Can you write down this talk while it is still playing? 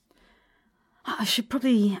I should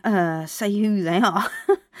probably say who they are.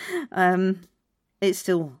 It's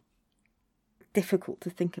still difficult to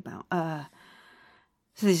think about.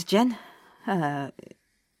 So this is Jen.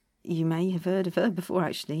 You may have heard of her before,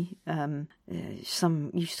 actually. Some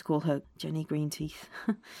used to call her Jenny Greenteeth.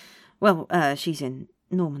 Well, she's in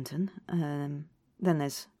Normanton. Then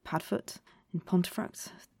there's Padfoot in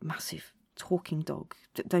Pontefract, massive talking dog.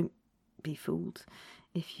 Don't be fooled.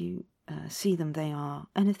 If you see them, they are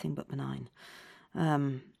anything but benign.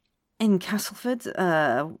 In Castleford,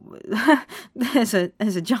 there's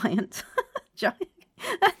a giant. Giant.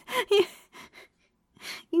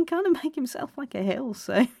 He can kind of make himself like a hill,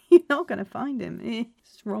 so you're not going to find him. He's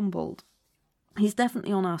rumbled. He's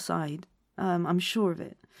definitely on our side. I'm sure of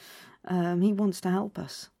it. He wants to help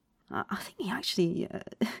us. I think he actually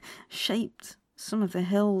shaped some of the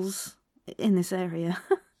hills in this area.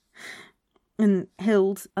 And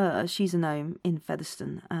Hild, she's a gnome in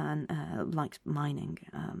Featherstone and likes mining.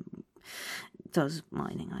 Does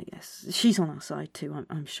mining, I guess. She's on our side too,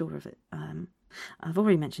 I'm sure of it. I've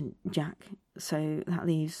already mentioned Jack, so that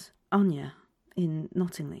leaves Anya in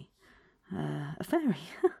Nottingley. A fairy.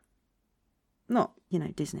 Not,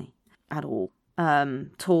 Disney at all.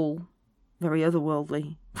 Tall, very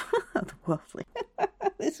otherworldly. Otherworldly.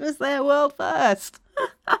 This was their world first.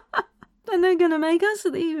 And they're going to make us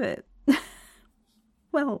leave it.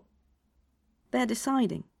 Well, they're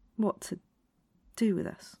deciding what to do with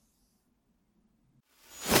us.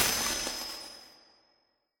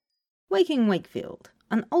 Waking Wakefield,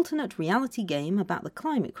 an alternate reality game about the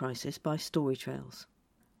climate crisis by Story Trails.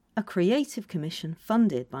 A creative commission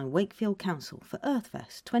funded by Wakefield Council for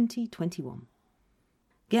Earthfest 2021.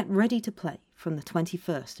 Get ready to play from the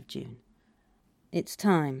 21st of June. It's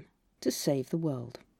time to save the world.